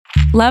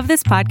Love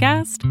this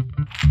podcast?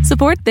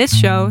 Support this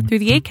show through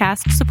the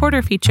Acast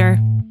supporter feature.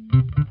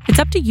 It's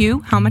up to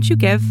you how much you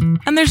give,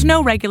 and there's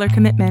no regular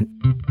commitment.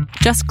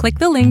 Just click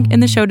the link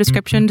in the show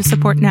description to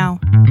support now.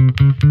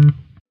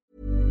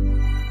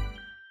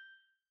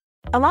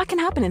 A lot can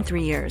happen in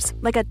 3 years,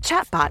 like a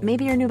chatbot may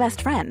be your new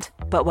best friend.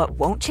 But what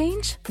won't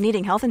change?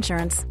 Needing health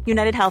insurance.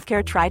 United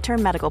Healthcare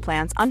Tri-Term Medical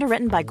Plans,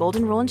 underwritten by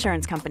Golden Rule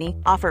Insurance Company,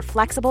 offer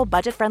flexible,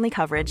 budget-friendly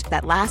coverage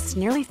that lasts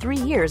nearly 3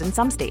 years in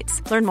some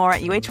states. Learn more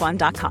at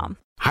uh1.com.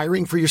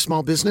 Hiring for your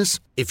small business?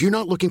 If you're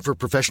not looking for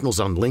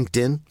professionals on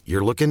LinkedIn,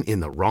 you're looking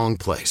in the wrong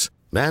place.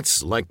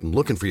 That's like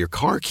looking for your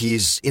car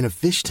keys in a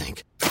fish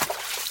tank.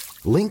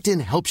 LinkedIn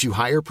helps you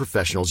hire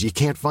professionals you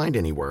can't find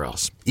anywhere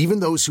else,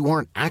 even those who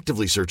aren't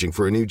actively searching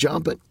for a new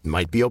job but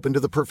might be open to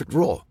the perfect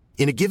role.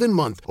 In a given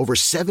month, over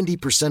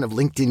 70% of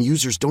LinkedIn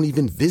users don't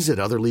even visit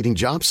other leading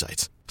job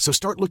sites. So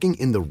start looking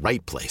in the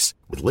right place.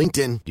 With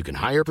LinkedIn, you can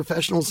hire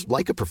professionals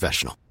like a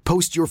professional.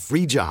 Post your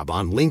free job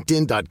on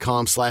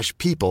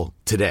linkedin.com/people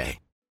today.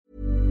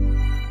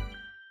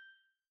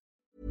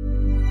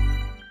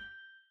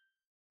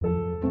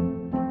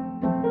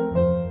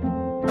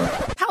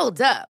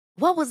 Hold up.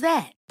 What was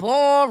that?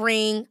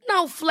 Boring.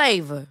 No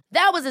flavor.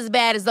 That was as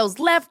bad as those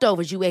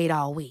leftovers you ate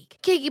all week.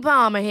 Keke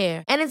Palmer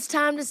here, and it's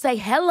time to say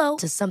hello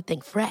to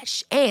something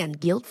fresh and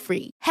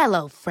guilt-free.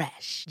 Hello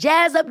Fresh.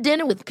 Jazz up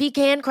dinner with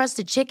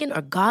pecan-crusted chicken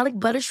or garlic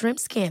butter shrimp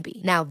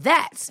scampi. Now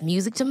that's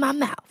music to my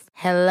mouth.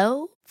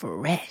 Hello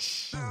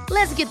Fresh.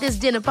 Let's get this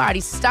dinner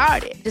party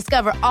started.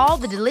 Discover all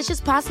the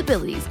delicious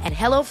possibilities at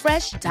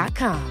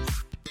hellofresh.com.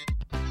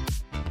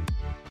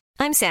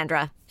 I'm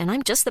Sandra, and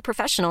I'm just the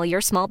professional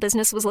your small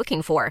business was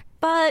looking for.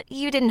 But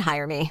you didn't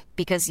hire me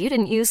because you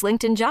didn't use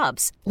LinkedIn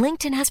Jobs.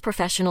 LinkedIn has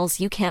professionals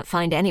you can't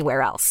find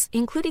anywhere else,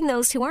 including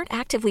those who aren't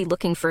actively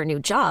looking for a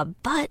new job,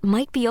 but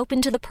might be open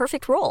to the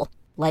perfect role,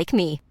 like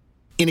me.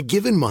 In a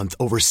given month,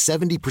 over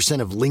 70%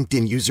 of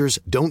LinkedIn users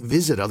don't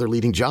visit other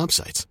leading job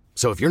sites.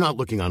 So if you're not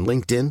looking on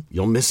LinkedIn,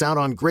 you'll miss out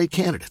on great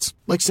candidates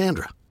like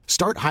Sandra.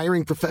 Start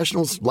hiring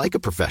professionals like a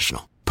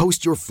professional.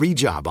 Post your free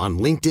job on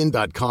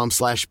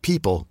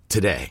linkedin.com/people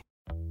today.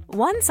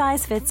 One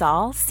size fits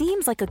all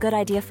seems like a good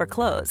idea for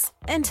clothes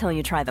until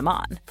you try them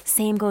on.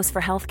 Same goes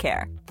for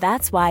healthcare.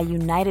 That's why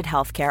United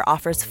Healthcare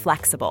offers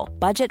flexible,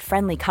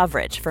 budget-friendly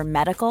coverage for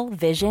medical,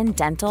 vision,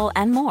 dental,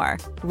 and more.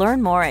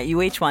 Learn more at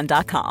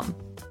uh1.com.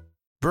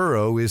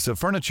 Burrow is a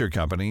furniture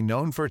company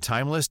known for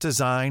timeless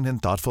design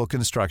and thoughtful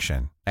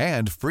construction,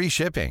 and free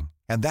shipping,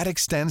 and that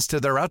extends to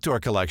their outdoor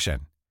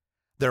collection.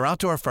 Their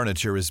outdoor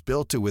furniture is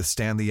built to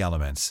withstand the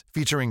elements,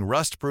 featuring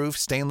rust-proof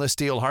stainless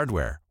steel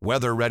hardware,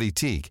 weather-ready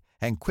teak,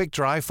 and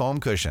quick-dry foam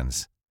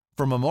cushions.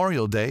 For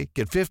Memorial Day,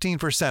 get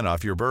 15%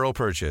 off your Burrow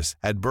purchase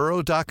at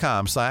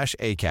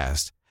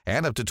burrow.com/ACAST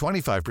and up to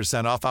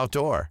 25% off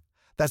outdoor.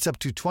 That's up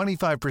to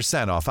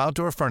 25% off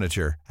outdoor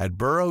furniture at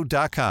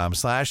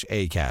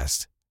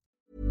burrow.com/ACAST.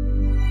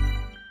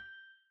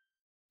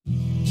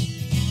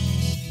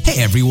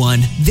 Hey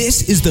everyone,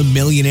 this is the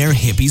Millionaire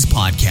Hippies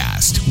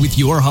Podcast with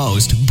your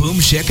host, Boom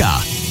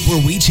Shikha, where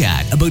we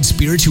chat about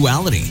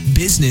spirituality,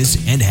 business,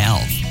 and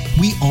health.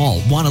 We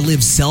all want to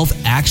live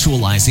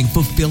self-actualizing,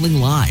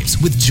 fulfilling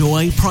lives with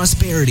joy,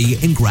 prosperity,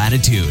 and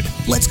gratitude.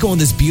 Let's go on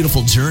this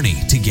beautiful journey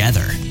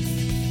together.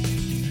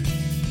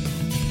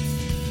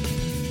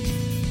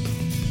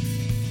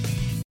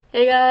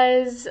 Hey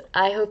guys,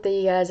 I hope that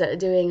you guys are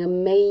doing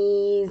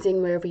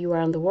amazing wherever you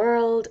are in the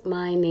world.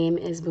 My name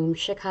is Boom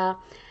Shikha,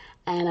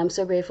 and I'm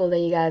so grateful that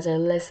you guys are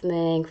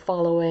listening,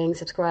 following,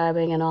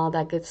 subscribing, and all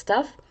that good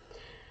stuff.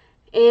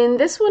 In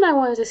this one, I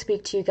wanted to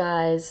speak to you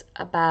guys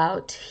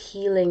about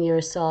healing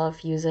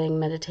yourself using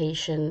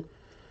meditation.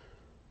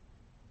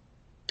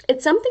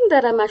 It's something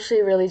that I'm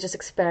actually really just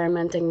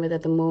experimenting with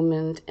at the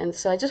moment, and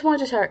so I just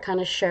wanted to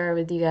kind of share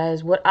with you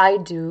guys what I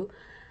do,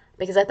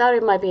 because I thought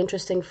it might be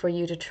interesting for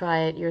you to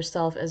try it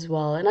yourself as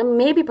well. And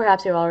maybe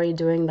perhaps you're already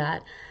doing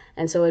that,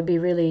 and so it'd be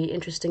really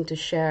interesting to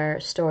share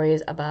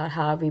stories about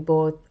how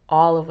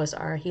all of us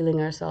are healing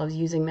ourselves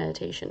using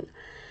meditation.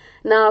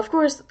 Now, of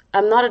course,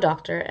 I'm not a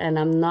doctor, and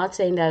I'm not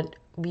saying that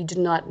we do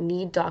not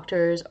need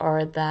doctors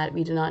or that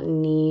we do not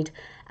need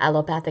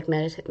allopathic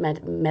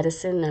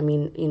medicine. I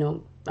mean,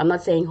 I'm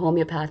not saying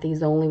homeopathy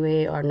is the only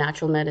way or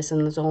natural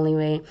medicine is the only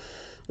way.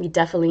 We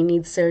definitely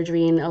need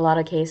surgery in a lot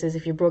of cases.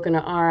 If you've broken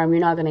an arm, you're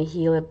not going to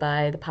heal it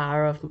by the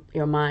power of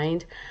your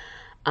mind.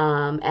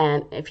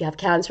 And if you have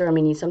cancer, a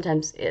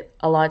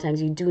lot of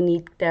times you do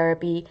need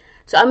therapy.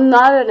 So I'm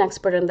not an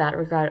expert in that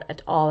regard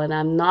at all, and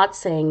I'm not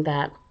saying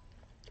that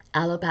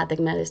allopathic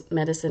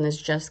medicine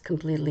is just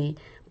completely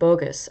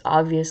bogus.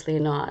 Obviously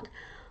not.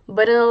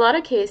 But in a lot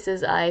of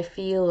cases, I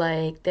feel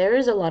like there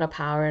is a lot of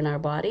power in our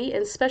body,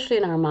 and especially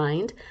in our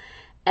mind.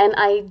 And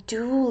I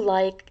do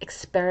like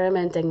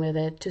experimenting with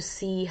it to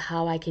see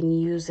how I can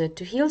use it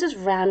to heal just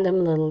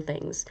random little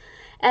things.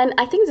 And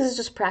I think this is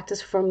just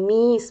practice for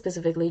me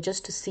specifically,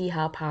 just to see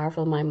how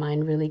powerful my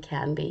mind really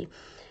can be,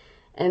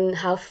 and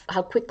how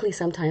quickly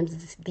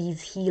sometimes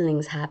these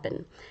healings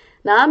happen.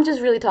 Now, I'm just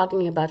really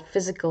talking about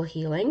physical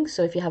healing.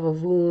 So if you have a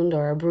wound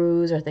or a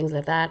bruise or things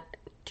like that,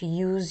 to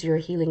use your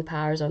healing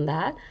powers on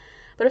that.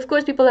 But of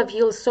course, people have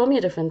healed so many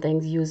different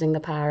things using the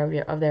power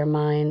of their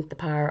mind, the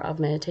power of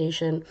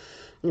meditation.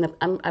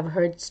 I've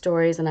heard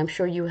stories, and I'm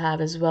sure you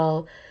have as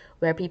well,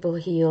 where people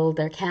heal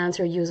their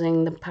cancer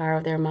using the power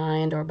of their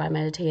mind, or by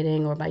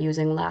meditating, or by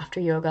using laughter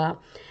yoga,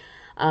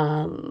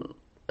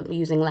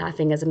 using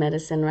laughing as a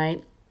medicine,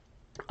 right?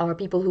 Or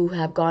people who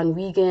have gone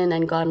vegan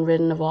and gotten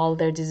rid of all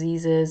their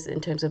diseases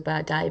in terms of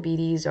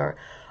diabetes or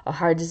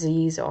heart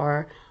disease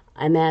or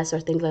MS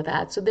or things like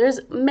that. So there's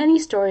many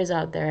stories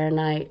out there,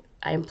 and I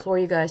implore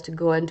you guys to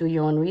go and do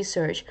your own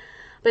research.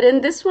 But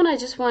in this one, I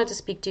just wanted to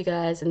speak to you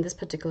guys in this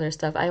particular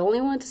stuff. I only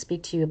want to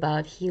speak to you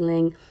about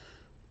healing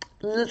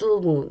little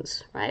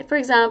wounds, right? For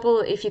example,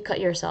 if you cut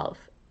yourself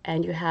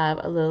and you have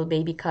a little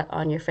baby cut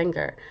on your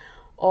finger,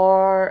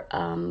 or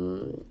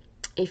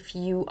if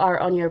you are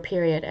on your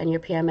period and you're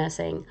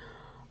PMSing,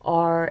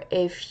 or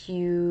if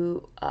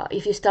your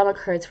stomach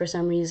hurts for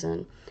some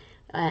reason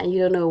and you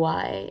don't know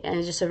why, and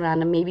it's just a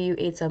random, maybe you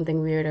ate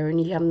something weird or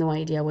you have no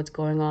idea what's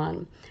going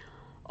on,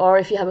 or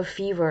if you have a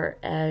fever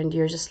and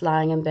you're just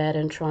lying in bed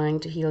and trying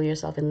to heal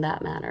yourself in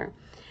that manner.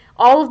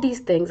 All of these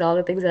things, all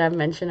the things that I've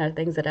mentioned, are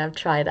things that I've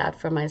tried out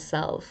for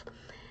myself.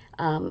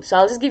 So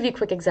I'll just give you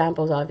quick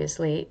examples,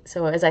 obviously.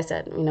 So as I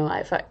said,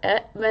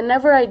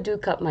 whenever I do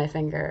cut my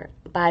finger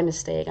by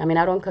mistake, I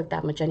don't cook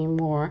that much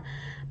anymore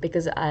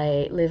because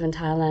I live in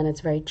Thailand.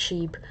 It's very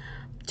cheap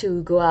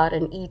to go out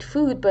and eat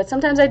food, but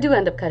sometimes I do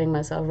end up cutting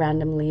myself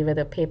randomly with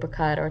a paper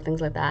cut or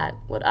things like that.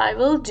 What I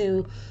will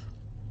do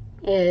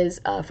is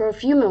for a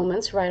few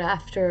moments right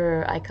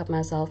after I cut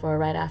myself, or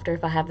right after,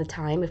 if I have the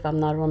time, if I'm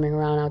not roaming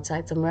around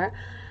outside somewhere,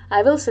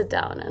 I will sit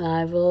down, and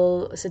I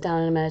will sit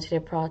down in a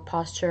meditative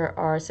posture,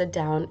 or sit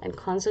down and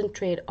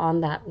concentrate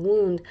on that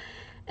wound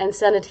and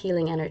send it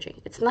healing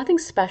energy. It's nothing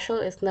special.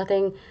 It's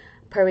nothing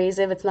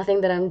pervasive. It's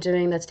nothing that I'm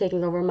doing that's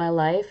taking over my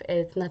life.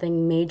 It's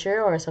nothing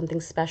major or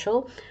something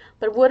special.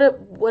 But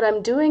what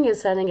I'm doing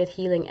is sending it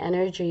healing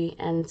energy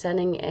and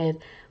sending it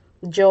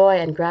joy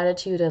and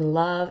gratitude and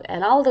love,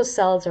 and all those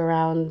cells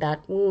around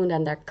that wound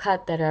and that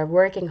cut that are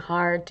working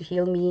hard to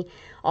heal me,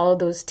 all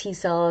those T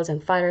cells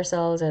and fighter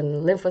cells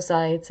and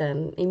lymphocytes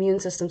and immune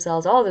system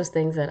cells, all those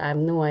things that I have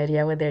no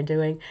idea what they're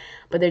doing,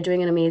 but they're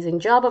doing an amazing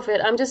job of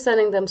it. I'm just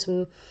sending them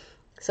some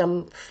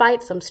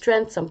fight, some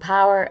strength, some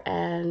power,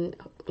 and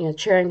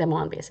cheering them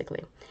on,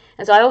 basically.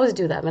 And so I always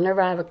do that. Whenever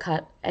I have a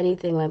cut,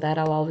 anything like that,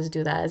 I'll always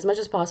do that. As much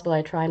as possible,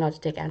 I try not to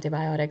take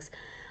antibiotics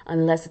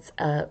unless it's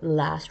a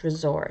last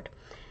resort.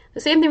 The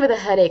same thing with a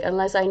headache,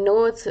 unless I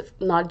know it's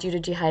not due to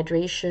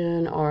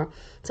dehydration or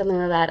something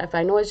like that. If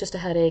I know it's just a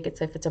headache,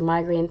 if it's a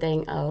migraine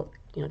thing, I'll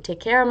take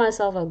care of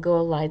myself. I'll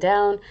go lie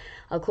down,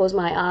 I'll close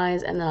my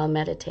eyes, and then I'll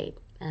meditate.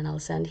 And I'll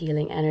send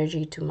healing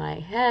energy to my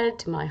head,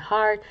 to my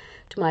heart,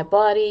 to my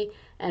body,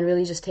 and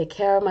really just take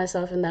care of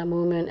myself in that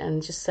moment,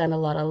 and just send a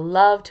lot of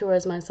love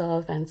towards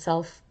myself and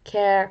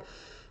self-care.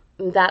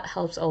 That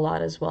helps a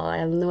lot as well.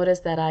 I'll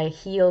notice that I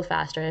heal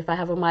faster. If I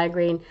have a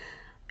migraine,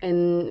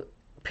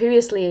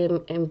 previously,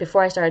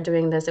 before I started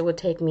doing this, it would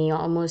take me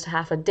almost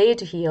half a day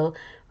to heal,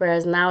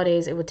 whereas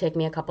nowadays it would take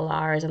me a couple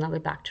hours and I'll be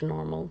back to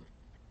normal.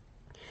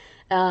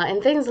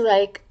 And things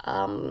like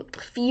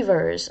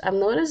fevers. I've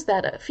noticed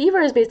that a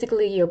fever is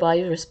basically your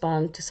body's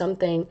response to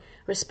something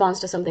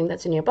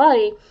that's in your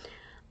body,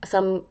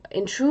 some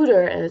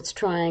intruder, and it's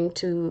trying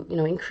to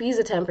increase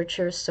the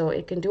temperature so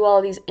it can do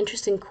all these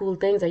interesting, cool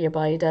things that your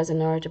body does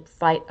in order to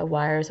fight a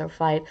virus or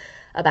fight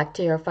a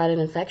bacteria or fight an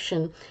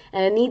infection,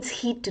 and it needs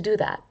heat to do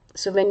that.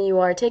 So when you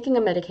are taking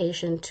a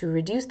medication to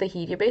reduce the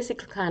heat, you're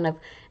basically kind of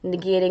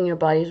negating your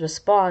body's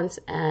response,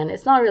 and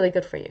it's not really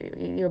good for you.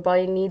 Your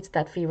body needs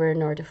that fever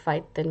in order to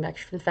fight the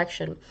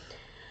infection.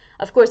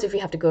 Of course, if you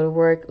have to go to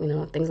work,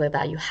 things like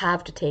that, you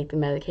have to take the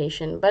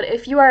medication. But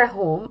if you are at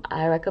home,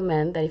 I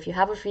recommend that if you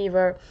have a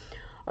fever,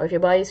 or if your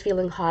body's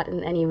feeling hot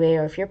in any way,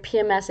 or if you're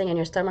PMSing and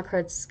your stomach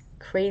hurts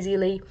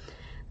crazily,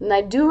 then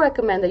I do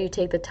recommend that you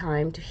take the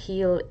time to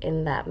heal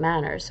in that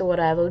manner. So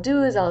what I will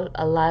do is I'll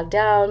lie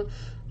down.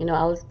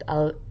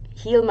 I'll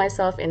heal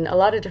myself in a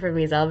lot of different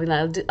ways. I'll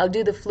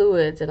do the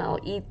fluids, and I'll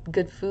eat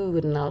good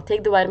food, and I'll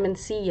take the vitamin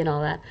C and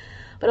all that.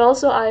 But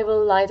also I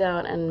will lie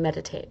down and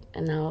meditate,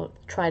 and I'll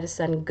try to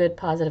send good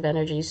positive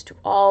energies to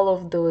all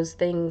of those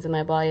things in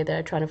my body that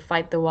are trying to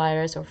fight the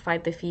virus or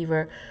fight the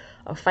fever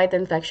or fight the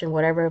infection,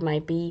 whatever it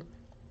might be.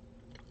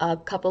 A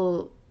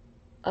couple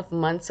of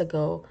months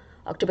ago,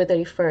 October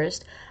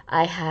 31st,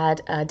 I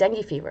had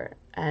dengue fever.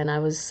 And I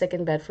was sick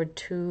in bed for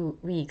 2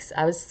 weeks.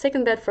 I was sick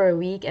in bed for a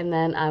week, and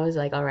then I was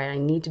like, all right, I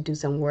need to do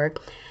some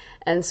work.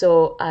 And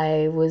so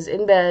I was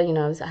in bed,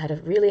 I had a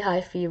really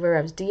high fever,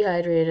 I was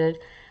dehydrated,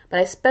 but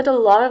I spent a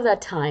lot of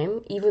that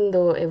time, even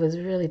though it was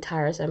really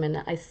tiresome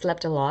and I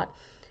slept a lot.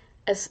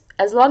 As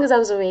long as I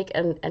was awake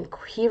and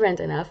coherent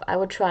enough, I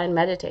would try and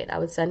meditate. I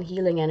would send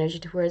healing energy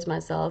towards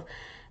myself,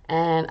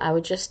 and I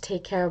would just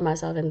take care of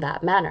myself in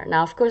that manner.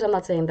 Now, of course, I'm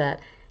not saying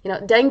that,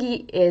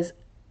 dengue is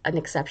an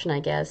exception,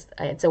 I guess.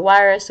 It's a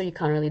virus, so you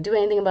can't really do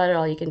anything about it.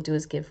 All you can do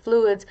is give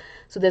fluids.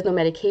 So there's no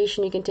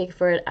medication you can take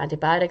for it.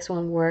 Antibiotics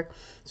won't work.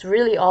 So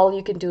really all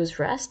you can do is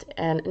rest.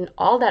 And in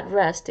all that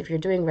rest, if you're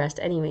doing rest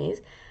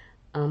anyways,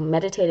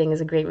 meditating is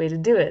a great way to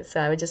do it.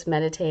 So I would just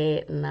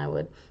meditate, and I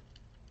would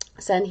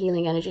send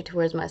healing energy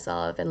towards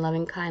myself and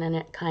loving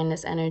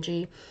kindness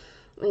energy.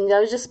 And I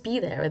would just be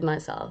there with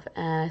myself.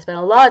 And I spent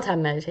a lot of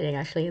time meditating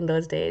actually in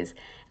those days.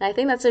 And I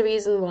think that's the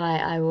reason why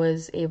I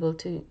was able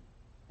to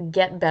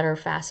get better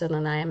faster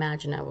than I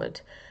imagined I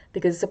would,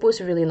 because it's supposed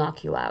to really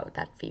knock you out,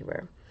 that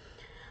fever.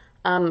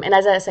 And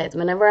as I said,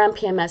 whenever I'm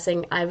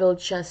PMSing, I will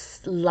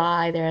just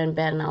lie there in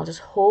bed and I'll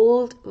just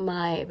hold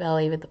my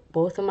belly with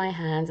both of my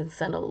hands and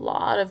send a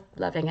lot of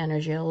loving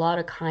energy, a lot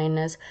of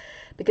kindness,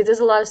 because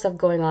there's a lot of stuff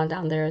going on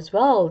down there as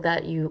well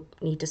that you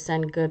need to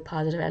send good,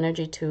 positive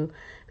energy to.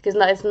 Because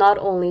it's not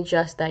only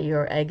just that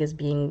your egg is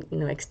being,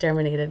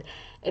 exterminated.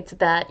 It's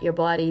that your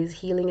body is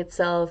healing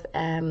itself.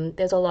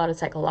 There's a lot of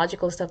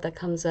psychological stuff that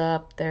comes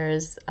up.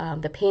 There's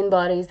the pain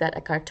bodies that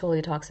Eckhart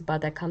Tolle talks about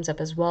that comes up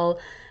as well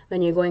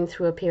when you're going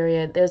through a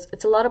period. It's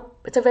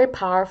a very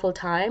powerful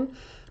time,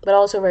 but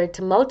also a very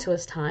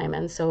tumultuous time.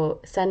 And so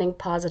sending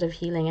positive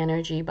healing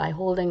energy by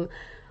holding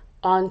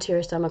onto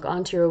your stomach,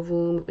 onto your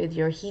womb with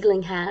your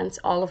healing hands,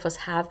 all of us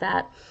have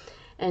that,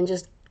 and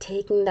just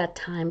taking that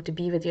time to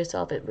be with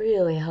yourself, it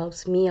really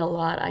helps me a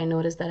lot. I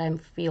notice that I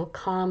feel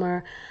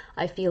calmer.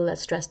 I feel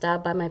less stressed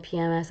out by my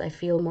PMS. I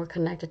feel more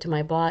connected to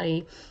my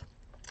body,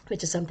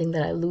 which is something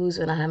that I lose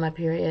when I have my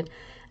period.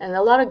 And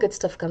a lot of good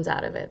stuff comes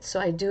out of it. So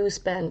I do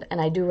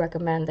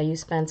recommend that you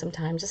spend some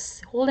time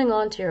just holding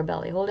on to your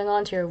belly, holding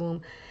on to your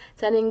womb,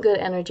 sending good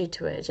energy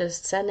to it,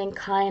 just sending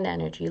kind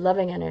energy,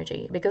 loving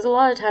energy. Because a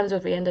lot of times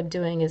what we end up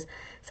doing is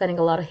sending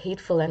a lot of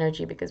hateful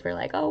energy, because we're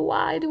like, oh,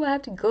 why do I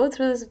have to go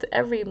through this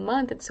every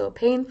month? It's so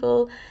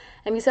painful.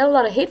 And we send a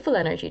lot of hateful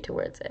energy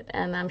towards it.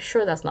 And I'm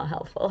sure that's not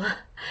helpful.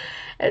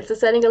 And so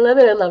sending a little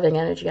bit of loving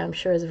energy, I'm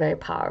sure, is very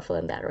powerful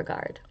in that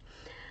regard.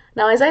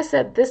 Now, as I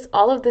said,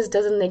 all of this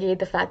doesn't negate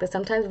the fact that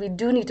sometimes we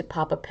do need to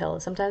pop a pill.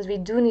 Sometimes we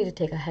do need to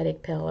take a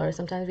headache pill, or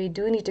sometimes we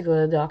do need to go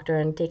to the doctor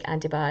and take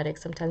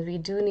antibiotics. Sometimes we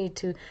do need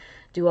to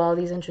do all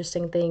these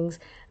interesting things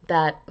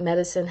that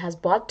medicine has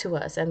brought to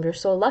us. And we're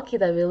so lucky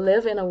that we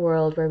live in a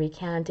world where we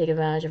can take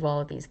advantage of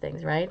all of these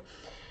things, right?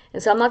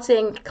 And so I'm not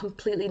saying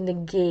completely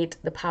negate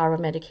the power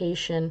of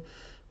medication,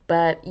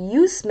 but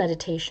use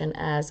meditation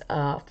as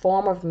a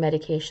form of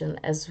medication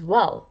as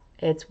well.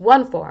 It's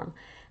one form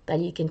that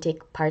you can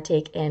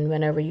partake in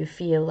whenever you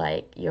feel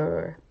like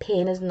your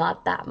pain is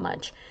not that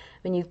much,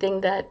 when you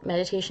think that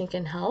meditation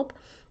can help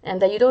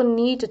and that you don't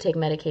need to take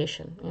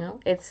medication.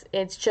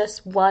 It's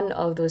just one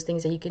of those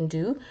things that you can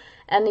do.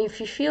 And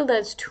if you feel that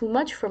it's too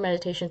much for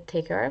meditation to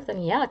take care of,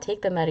 then yeah,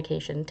 take the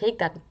medication, take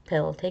that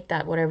pill, take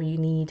that whatever you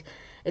need.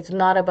 It's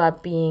not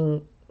about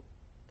being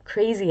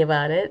crazy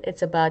about it.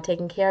 It's about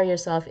taking care of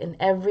yourself in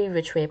every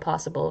which way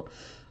possible.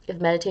 If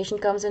meditation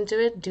comes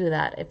into it, do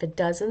that. If it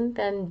doesn't,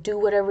 then do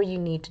whatever you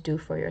need to do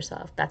for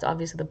yourself. That's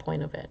obviously the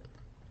point of it.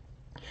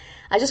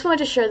 I just wanted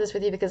to share this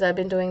with you because I've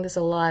been doing this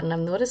a lot, and I've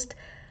noticed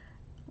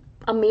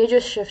a major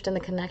shift in the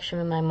connection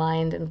with my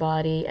mind and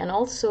body, and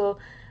also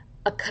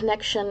a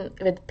connection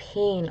with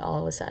pain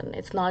all of a sudden.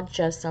 It's not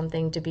just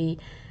something to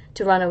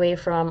run away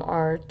from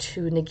or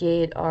to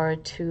negate or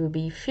to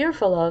be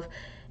fearful of.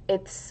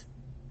 It's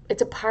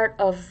a part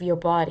of your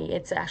body.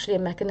 It's actually a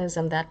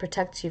mechanism that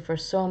protects you for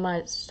so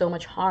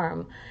much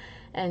harm.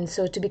 And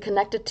so to be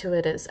connected to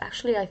it is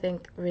actually, I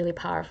think, really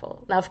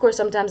powerful. Now, of course,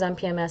 sometimes I'm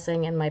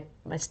PMSing and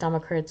my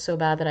stomach hurts so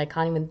bad that I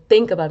can't even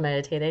think about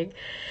meditating.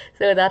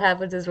 So that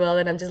happens as well.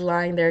 And I'm just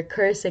lying there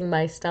cursing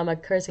my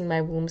stomach, cursing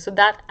my womb. So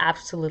that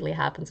absolutely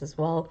happens as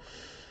well.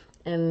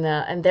 And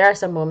there are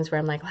some moments where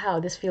I'm like,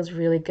 wow, this feels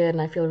really good.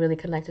 And I feel really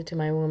connected to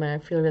my womb,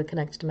 and I feel really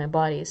connected to my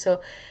body.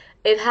 So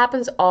it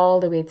happens all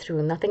the way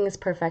through. Nothing is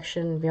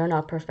perfection. We are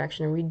not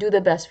perfection. We do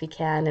the best we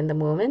can in the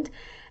moment.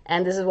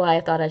 And this is why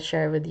I thought I'd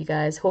share it with you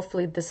guys.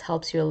 Hopefully this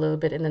helps you a little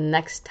bit in the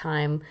next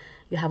time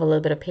you have a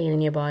little bit of pain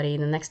in your body,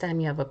 and the next time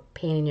you have a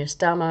pain in your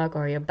stomach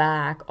or your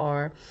back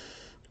or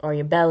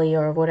your belly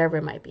or whatever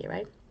it might be,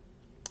 right?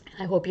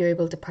 I hope you're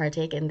able to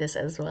partake in this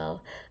as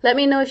well. Let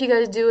me know if you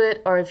guys do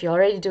it, or if you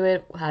already do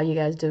it, how you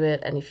guys do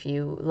it, and if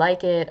you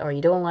like it or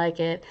you don't like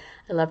it.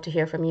 I'd love to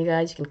hear from you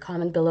guys. You can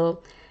comment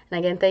below. And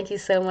again, thank you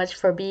so much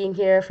for being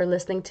here, for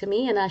listening to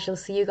me, and I shall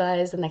see you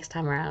guys the next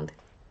time around.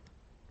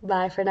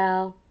 Bye for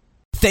now.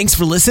 Thanks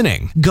for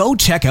listening. Go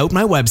check out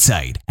my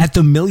website at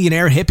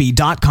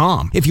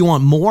themillionairehippie.com if you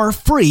want more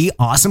free,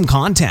 awesome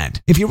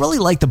content. If you really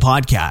like the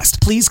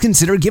podcast, please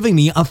consider giving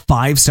me a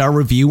 5-star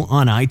review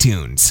on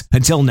iTunes.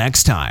 Until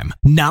next time,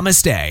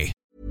 namaste.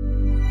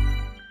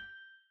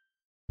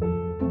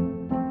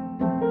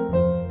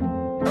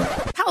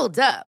 Hold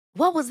up.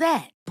 What was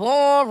that?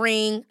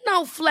 Boring.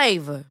 No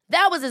flavor.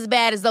 That was as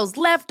bad as those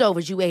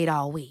leftovers you ate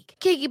all week.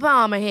 Keke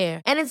Palmer here.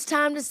 And it's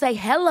time to say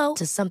hello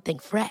to something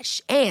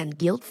fresh and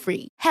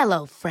guilt-free.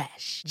 Hello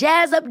Fresh.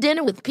 Jazz up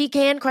dinner with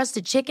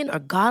pecan-crusted chicken or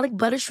garlic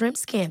butter shrimp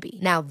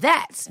scampi. Now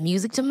that's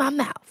music to my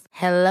mouth.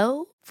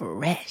 Hello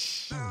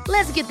Fresh.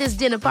 Let's get this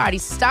dinner party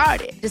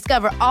started.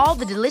 Discover all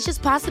the delicious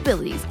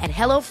possibilities at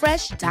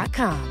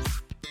hellofresh.com.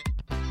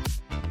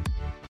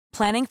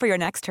 Planning for your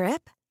next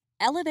trip?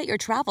 Elevate your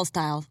travel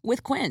style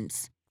with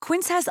Quince.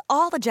 Quince has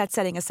all the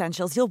jet-setting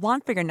essentials you'll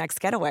want for your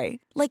next getaway,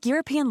 like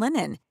European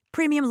linen,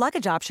 premium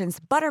luggage options,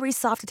 buttery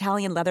soft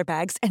Italian leather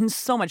bags, and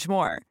so much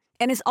more.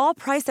 And is all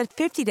priced at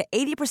 50 to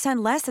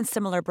 80% less than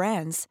similar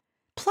brands.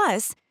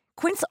 Plus,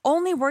 Quince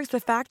only works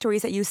with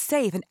factories that use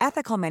safe and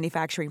ethical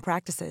manufacturing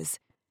practices.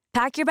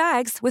 Pack your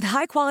bags with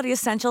high-quality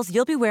essentials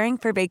you'll be wearing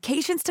for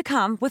vacations to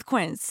come with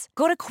Quince.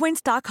 Go to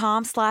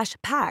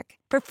quince.com/pack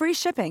for free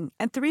shipping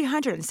and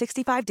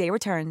 365-day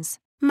returns.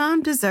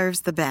 Mom deserves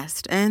the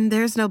best, and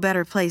there's no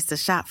better place to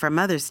shop for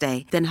Mother's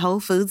Day than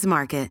Whole Foods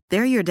Market.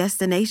 They're your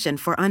destination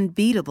for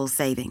unbeatable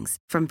savings,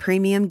 from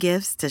premium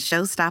gifts to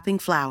show-stopping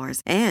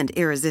flowers and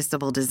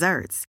irresistible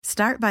desserts.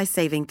 Start by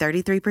saving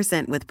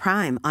 33% with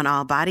Prime on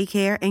all body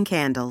care and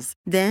candles.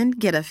 Then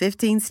get a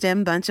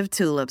 15-stem bunch of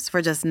tulips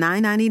for just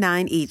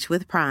 $9.99 each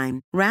with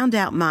Prime. Round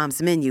out Mom's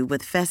menu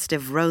with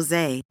festive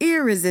rosé,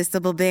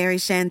 irresistible berry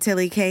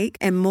chantilly cake,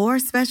 and more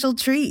special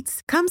treats.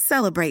 Come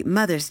celebrate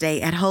Mother's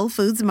Day at Whole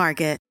Foods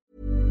Market.